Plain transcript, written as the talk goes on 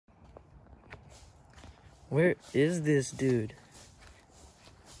Where is this dude?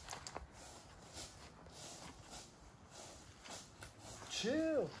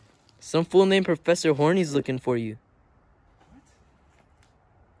 Chill. Some fool named Professor Horny's looking for you.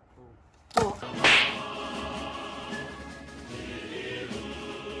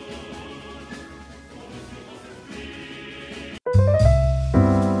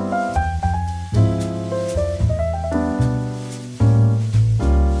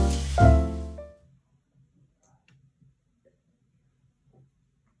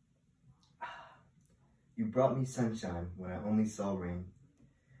 You brought me sunshine when I only saw rain.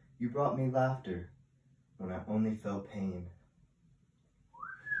 You brought me laughter when I only felt pain.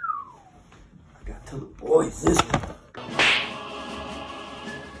 I gotta tell the boys this one.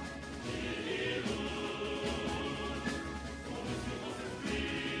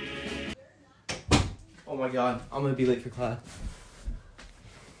 Oh my god, I'm gonna be late for class.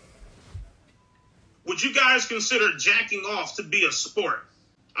 Would you guys consider jacking off to be a sport?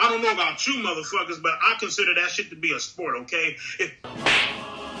 I don't know about you motherfuckers, but I consider that shit to be a sport, okay?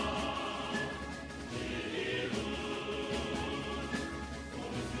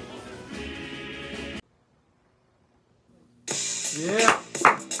 Yeah.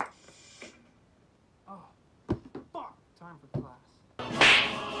 Oh, fuck. Time for class.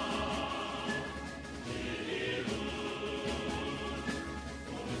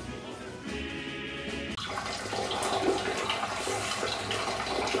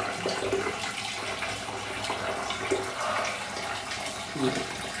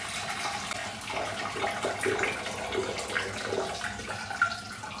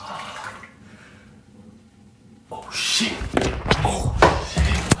 Oh shit! Oh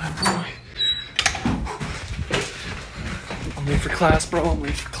shit, my boy! I'm late for class, bro. I'm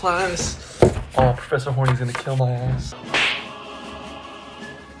late for class. Oh, Professor Horny's gonna kill my ass.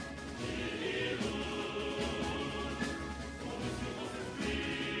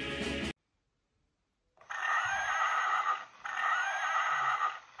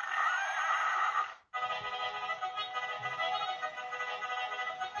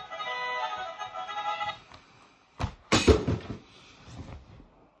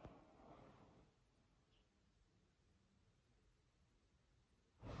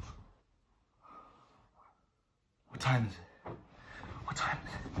 What time is it? What time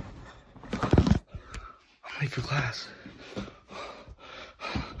is it? I'm late for class.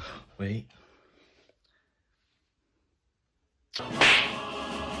 Wait.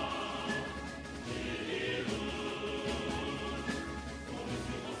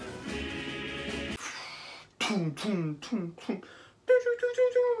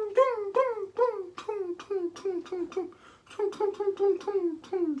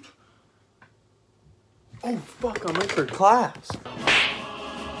 Oh fuck, I'm late for class.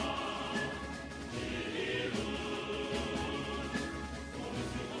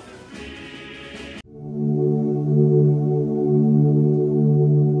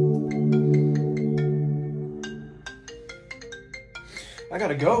 I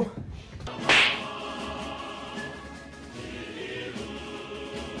gotta go.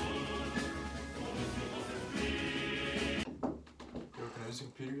 Yo, can I use the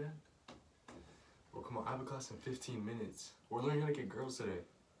computer yet? Well, come on, I have a class in 15 minutes. We're learning how to get girls today.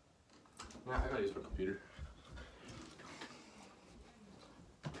 Nah, I gotta use my computer.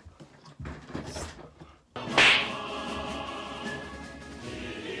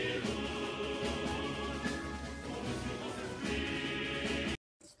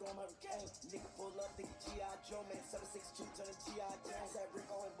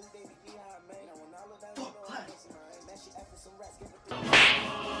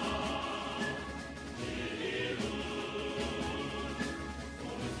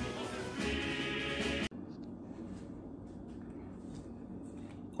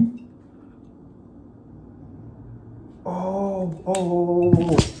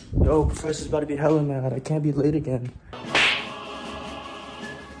 Oh. Yo, Professor's about to be hella mad. I can't be late again.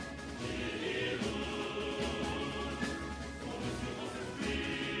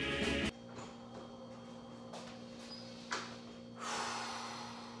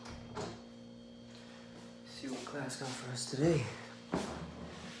 See what class got for us today.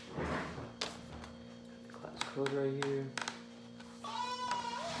 Class code right here.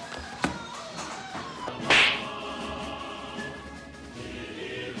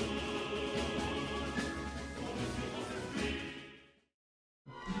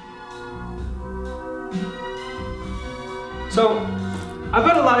 So, I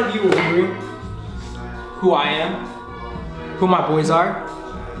bet a lot of you are wondering who I am, who my boys are,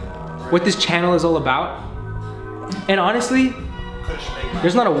 what this channel is all about. And honestly,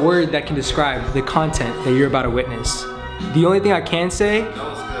 There's not a word that can describe the content that you're about to witness. The only thing I can say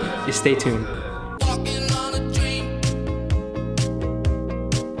is stay tuned.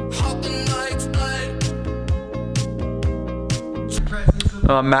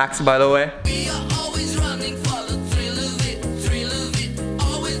 Max, by the way.